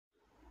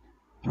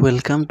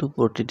Welcome to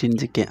Pratidin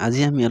জিকে।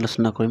 আজি আমি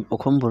আলোচনা কৰিম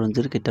অসম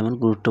বুৰঞ্জীৰ কেইটামান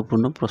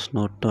গুৰুত্বপূৰ্ণ প্ৰশ্ন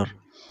উত্তৰ।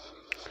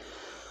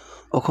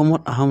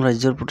 অসমত আহোম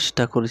ৰাজ্যৰ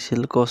প্ৰতিষ্ঠা কৰিছিল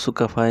ক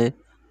চুকাফাই,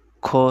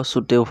 খ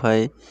চুতেওফাই,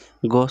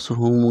 গ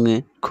চুহুংমুঙে,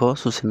 খ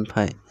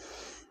চুচেনফাই।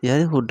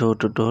 ইয়াৰে শুদ্ধ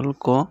উত্তৰটো হ'ল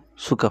ক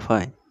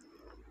চুকাফাই।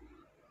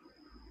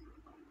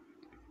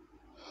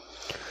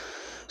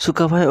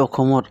 চুকাফাই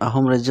অসমত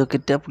আহোম ৰাজ্য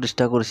কেতিয়া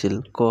প্ৰতিষ্ঠা কৰিছিল?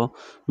 ক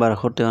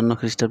 1253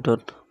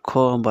 খ্ৰীষ্টাব্দত, খ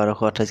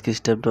 1228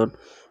 খ্ৰীষ্টাব্দত,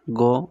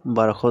 গ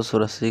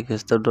 1284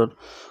 খ্ৰীষ্টাব্দত,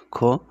 খ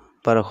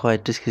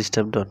 1238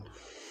 খ্ৰীষ্টাব্দত।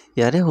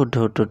 ইয়াৰে শুদ্ধ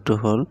উত্তৰটো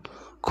হ'ল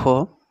খ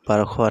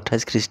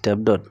 1228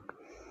 খ্ৰীষ্টাব্দত।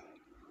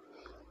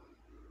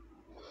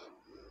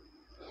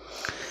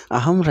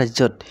 আহোম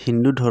ৰাজ্যত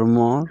হিন্দু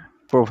ধৰ্মৰ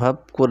প্ৰভাৱ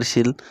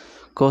পৰিছিল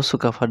ক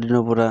চুকাফাৰ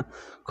দিনৰ পৰা,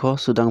 খ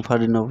চুডাংফাৰ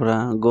দিনৰ পৰা,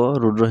 গ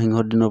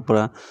ৰুদ্ৰসিংহৰ দিনৰ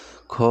পৰা,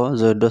 খ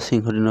জয়ধ্বজ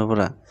সিংহৰ দিনৰ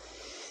পৰা।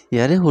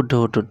 ইয়াৰে শুদ্ধ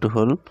উত্তৰটো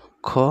হ'ল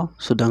খ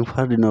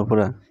চুডাংফাৰ দিনৰ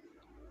পৰা।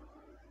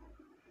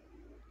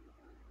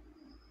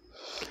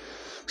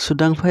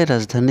 চুডাংফাই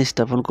ৰাজধানী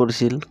স্থাপন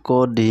কৰিছিল ক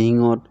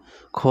দিহিঙত,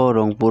 খ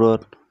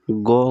ৰংপুৰত,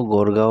 গ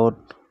গড়গাঁৱত,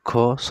 খ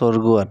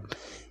চৰগুৱাত।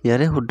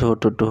 ইয়াৰে শুদ্ধ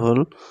উত্তৰটো হ'ল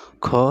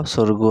খ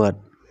চৰগুৱাত।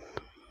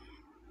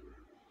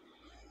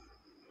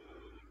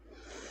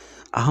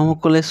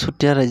 আহোমসকলে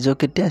চুতীয়া ৰাজ্য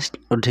কেতিয়া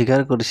অধিকাৰ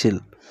কৰিছিল?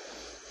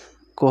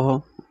 ক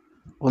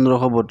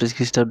 1532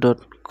 খ্ৰীষ্টাব্দত,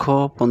 খ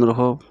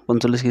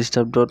 1545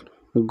 খ্ৰীষ্টাব্দত,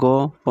 গ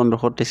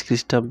 1523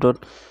 খ্ৰীষ্টাব্দত,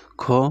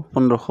 খ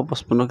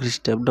 1555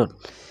 খ্ৰীষ্টাব্দত।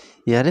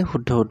 ইয়াৰে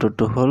শুদ্ধ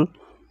উত্তৰটো হ'ল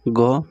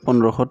গ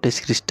 1523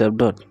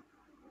 খ্ৰীষ্টাব্দত।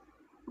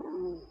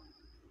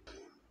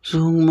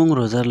 চুহুংমুং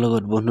ৰজাৰ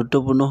লগত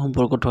বন্ধুত্বপূৰ্ণ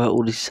সম্পৰ্ক থকা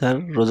উৰিষ্যাৰ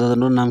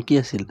ৰজাজনৰ নাম কি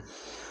আছিল?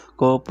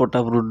 ক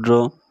প্ৰতাপৰুদ্ৰ,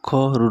 খ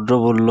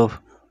ৰুদ্ৰবল্লভ,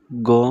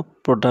 গ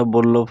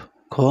প্ৰতাপবল্লভ,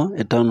 খ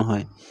এটাও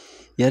নহয়।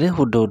 ইয়াৰে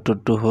শুদ্ধ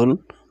উত্তৰটো হ'ল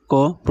ক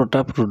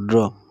প্ৰতাপৰুদ্ৰ।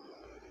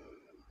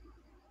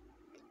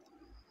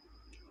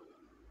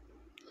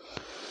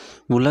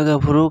 মূলা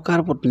গাভৰু কাৰ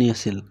পত্নী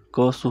আছিল? ক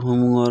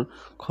চুহুংমুঙৰ,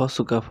 খ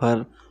চুকাফাৰ,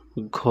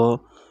 ঘ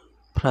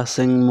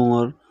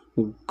ফ্ৰাচেংমুঙৰ,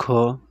 ঘ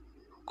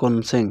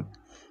কনচেং।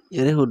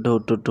 ইয়াৰে শুদ্ধ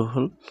উত্তৰটো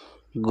হ'ল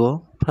গ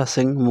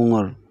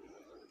ফ্ৰাচেংমুঙৰ।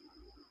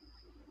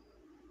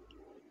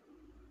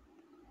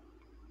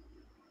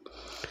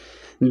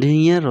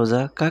 দিহিঙীয়া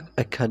ৰজা কাক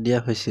আখ্যা দিয়া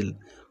হৈছিল?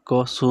 ক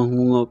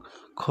চুহুংমুঙক,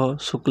 খ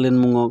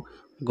শুক্লেনমুঙক,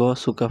 গ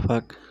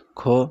চুকাফাক,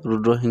 খ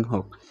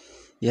ৰুদ্ৰসিংহক।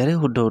 ইয়াৰে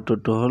শুদ্ধ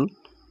উত্তৰটো হ'ল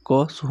ক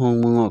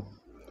চুহুংমুঙক।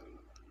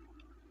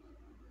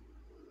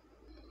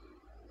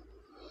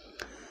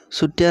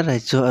 চুতীয়া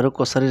ৰাজ্য আৰু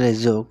কছাৰী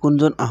ৰাজ্য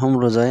কোনজন আহোম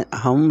ৰজাই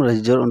আহোম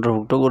ৰাজ্যৰ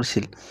অন্তৰ্ভুক্ত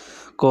কৰিছিল?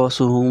 ক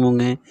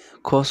চুহুংমুঙে,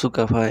 খ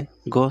চুকাফাই,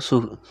 গ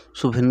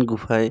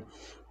চুভেনগোফাই,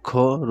 খ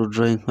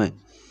ৰুদ্ৰসিংহই।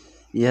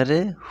 ইয়াৰে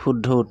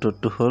শুদ্ধ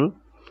উত্তৰটো হ'ল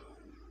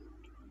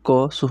ক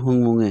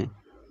চুহুংমুঙে।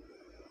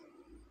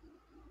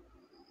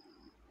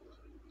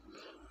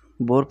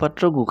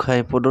 বৰপাত্ৰ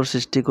গোসাঁই পদৰ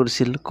সৃষ্টি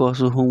কৰিছিল ক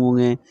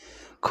চুহুংমুঙে,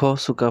 খ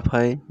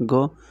চুকাফাই, গ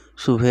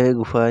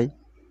চুভেগোফাই,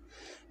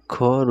 খ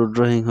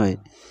ৰুদ্ৰসিংহই।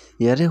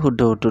 ইয়াৰে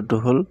শুদ্ধ উত্তৰটো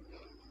হ'ল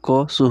ক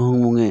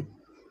চুহুংমুঙে।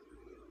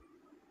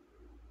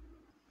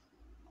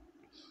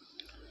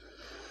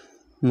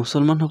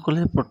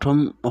 মুছলমানসকলে প্ৰথম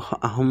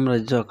আহোম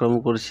ৰাজ্য আক্ৰমণ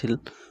কৰিছিল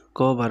ক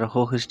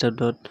 1200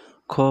 খ্ৰীষ্টাব্দত,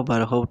 খ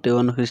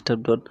 1253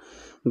 খ্ৰীষ্টাব্দত,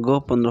 গ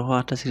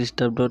 1528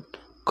 খ্ৰীষ্টাব্দত,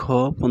 খ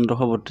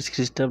 1532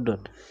 খ্ৰীষ্টাব্দত।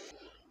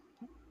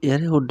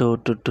 ইয়াৰে শুদ্ধ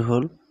উত্তৰটো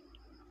হ'ল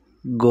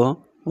গ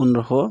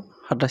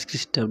 1527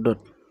 খ্ৰীষ্টাব্দত।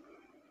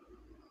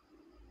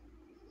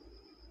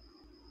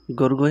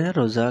 গড়গয়া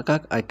ৰজা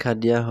কাক আখ্যা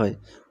দিয়া হয়?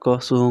 ক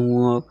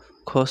চুহুংমুঙক,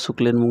 খ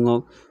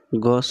শুক্লেনমুঙক,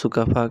 গ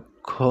চুকাফাক,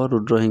 খ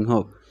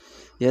ৰুদ্ৰসিংহক।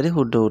 ইয়াৰে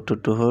শুদ্ধ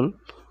উত্তৰটো হ'ল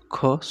খ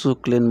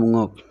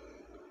শুক্লেনমুঙক।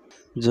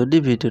 যদি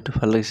ভিডিঅ'টো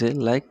ভাল লাগিছে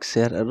লাইক,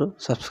 শ্বেয়াৰ আৰু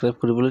ছাবস্ক্ৰাইব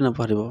কৰিবলৈ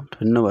নাপাহৰিব।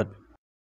 ধন্যবাদ।